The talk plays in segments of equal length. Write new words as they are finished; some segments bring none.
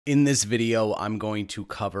In this video, I'm going to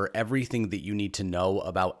cover everything that you need to know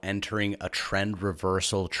about entering a trend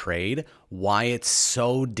reversal trade, why it's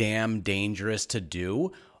so damn dangerous to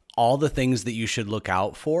do, all the things that you should look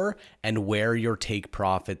out for, and where your take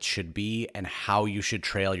profits should be, and how you should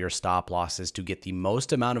trail your stop losses to get the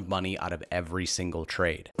most amount of money out of every single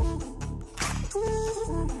trade.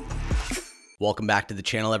 Welcome back to the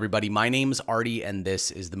channel, everybody. My name's Artie, and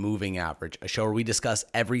this is The Moving Average, a show where we discuss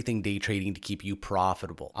everything day trading to keep you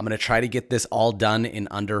profitable. I'm going to try to get this all done in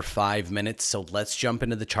under 5 minutes, so let's jump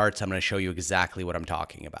into the charts. I'm going to show you exactly what I'm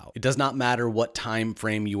talking about. It does not matter what time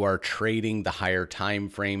frame you are trading. The higher time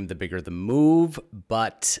frame, the bigger the move,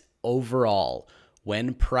 but overall,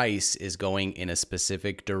 when price is going in a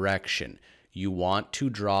specific direction, you want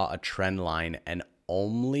to draw a trend line, and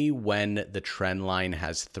only when the trend line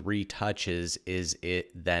has 3 touches is it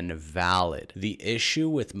then valid. The issue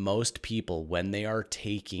with most people when they are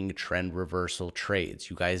taking trend reversal trades,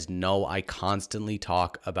 you guys know I constantly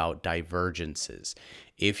talk about divergences.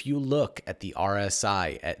 If you look at the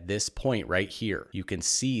RSI at this point right here, you can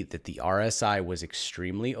see that the RSI was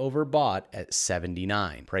extremely overbought at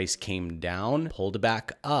 79. Price came down, pulled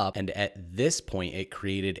back up, and at this point, it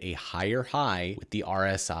created a higher high with the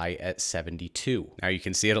RSI at 72. Now you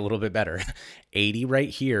can see it a little bit better. 80 right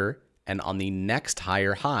here, and on the next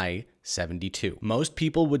higher high, 72. Most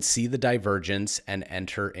people would see the divergence and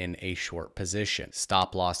enter in a short position.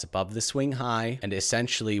 Stop loss above the swing high, and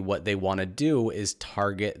essentially what they want to do is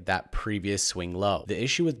target that previous swing low. The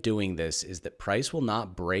issue with doing this is that price will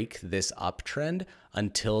not break this uptrend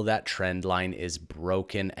until that trend line is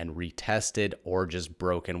broken and retested, or just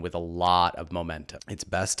broken with a lot of momentum. It's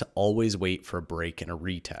best to always wait for a break and a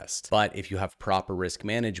retest. But if you have proper risk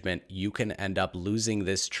management, you can end up losing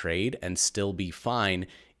this trade and still be fine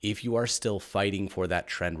if you are still fighting for that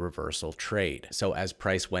trend reversal trade. So as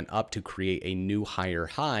price went up to create a new higher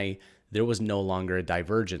high, there was no longer a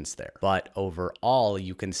divergence there. But overall,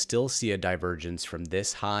 you can still see a divergence from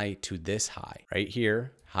this high to this high. Right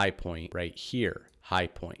here, high point, right here, high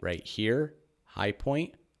point, right here, high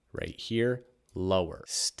point, right here, lower.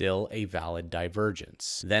 Still a valid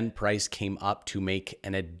divergence. Then price came up to make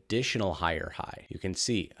an additional higher high. You can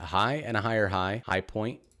see a high and a higher high, high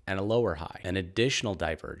point, and a lower high, an additional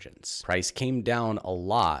divergence. Price came down a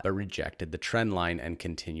lot, but rejected the trend line and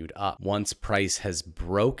continued up. Once price has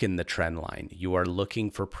broken the trend line, you are looking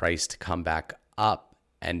for price to come back up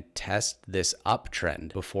and test this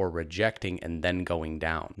uptrend before rejecting and then going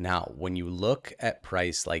down. Now, when you look at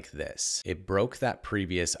price like this, it broke that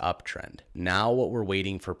previous uptrend. Now what we're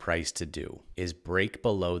waiting for price to do is break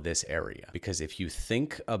below this area. Because if you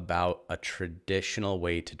think about a traditional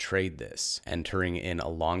way to trade this, entering in a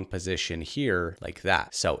long position here like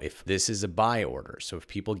that. So if this is a buy order, so if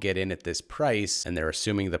people get in at this price and they're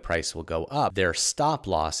assuming the price will go up, their stop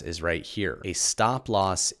loss is right here. A stop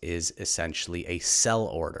loss is essentially a sell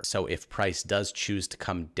order. So if price does choose to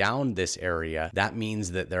come down this area, that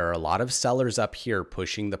means that there are a lot of sellers up here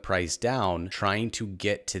pushing the price down, trying to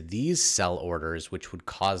get to these sell orders, which would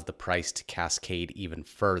cause the price to cascade even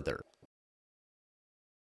further.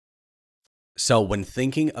 So when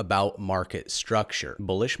thinking about market structure,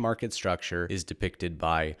 bullish market structure is depicted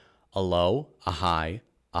by a low, a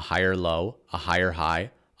higher low, a higher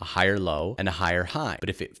high, a higher low, and a higher high. But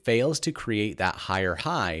if it fails to create that higher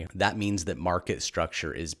high, that means that market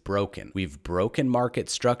structure is broken. We've broken market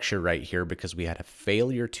structure right here because we had a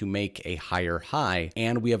failure to make a higher high,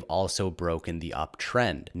 and we have also broken the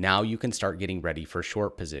uptrend. Now you can start getting ready for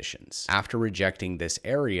short positions. After rejecting this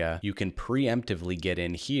area, you can preemptively get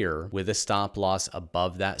in here with a stop loss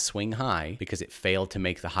above that swing high because it failed to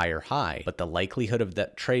make the higher high, but the likelihood of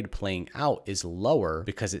that trade playing out is lower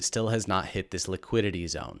because it still has not hit this liquidity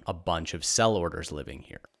zone. A bunch of sell orders living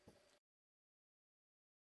here.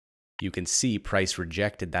 You can see price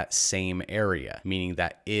rejected that same area, meaning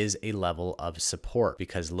that is a level of support,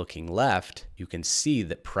 because looking left, you can see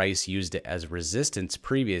that price used it as resistance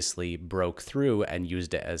previously, broke through and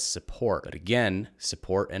used it as support. But again,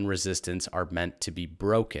 support and resistance are meant to be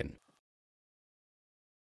broken.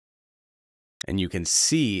 And you can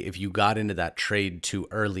see if you got into that trade too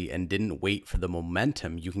early and didn't wait for the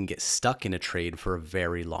momentum, you can get stuck in a trade for a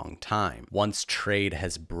very long time. Once trade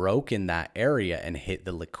has broken that area and hit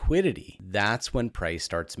the liquidity, that's when price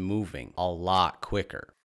starts moving a lot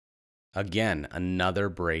quicker. Again, another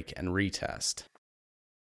break and retest.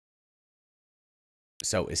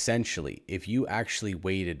 So essentially, if you actually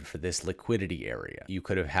waited for this liquidity area, you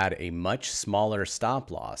could have had a much smaller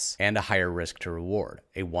stop loss and a higher risk to reward,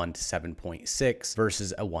 a 1 to 7.6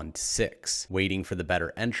 versus a 1 to 6. Waiting for the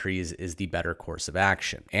better entries is the better course of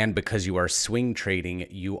action. And because you are swing trading,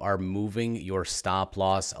 you are moving your stop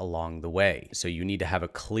loss along the way. So you need to have a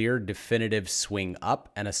clear, definitive swing up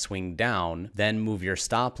and a swing down, then move your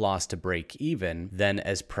stop loss to break even. Then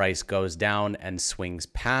as price goes down and swings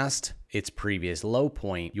past its previous low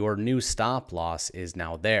point, your new stop loss is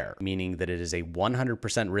now there, meaning that it is a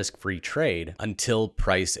 100% risk-free trade until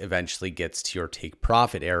price eventually gets to your take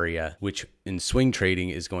profit area, which in swing trading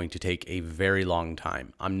is going to take a very long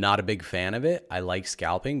time. I'm not a big fan of it. I like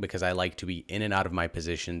scalping because I like to be in and out of my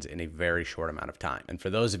positions in a very short amount of time. And for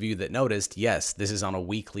those of you that noticed, yes, this is on a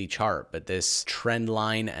weekly chart, but this trend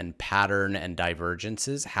line and pattern and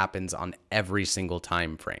divergences happens on every single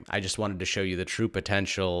time frame. I just wanted to show you the true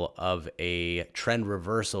potential of a trend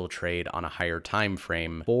reversal trade on a higher time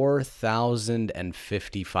frame.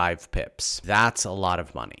 4,055 pips. That's a lot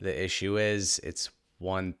of money. The issue is it's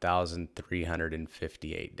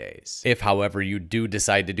 1,358 days. If, however, you do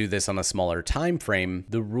decide to do this on a smaller time frame,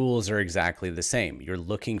 the rules are exactly the same. You're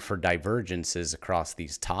looking for divergences across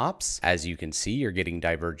these tops. As you can see, you're getting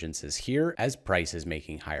divergences here as price is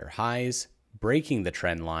making higher highs, breaking the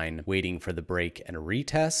trend line, waiting for the break and a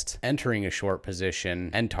retest, entering a short position,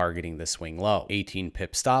 and targeting the swing low. 18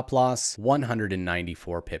 pip stop loss,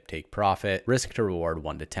 194 pip take profit, risk to reward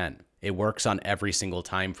 1 to 10. It works on every single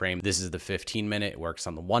time frame. This is the 15-minute, it works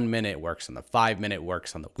on the 1-minute, it works on the 5-minute, it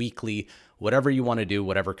works on the weekly. Whatever you want to do,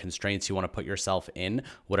 whatever constraints you want to put yourself in,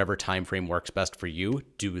 whatever time frame works best for you,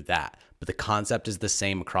 do that. But the concept is the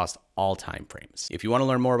same across all time frames. If you want to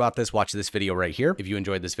learn more about this, watch this video right here. If you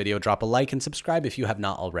enjoyed this video, drop a like and subscribe if you have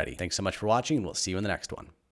not already. Thanks so much for watching, and we'll see you in the next one.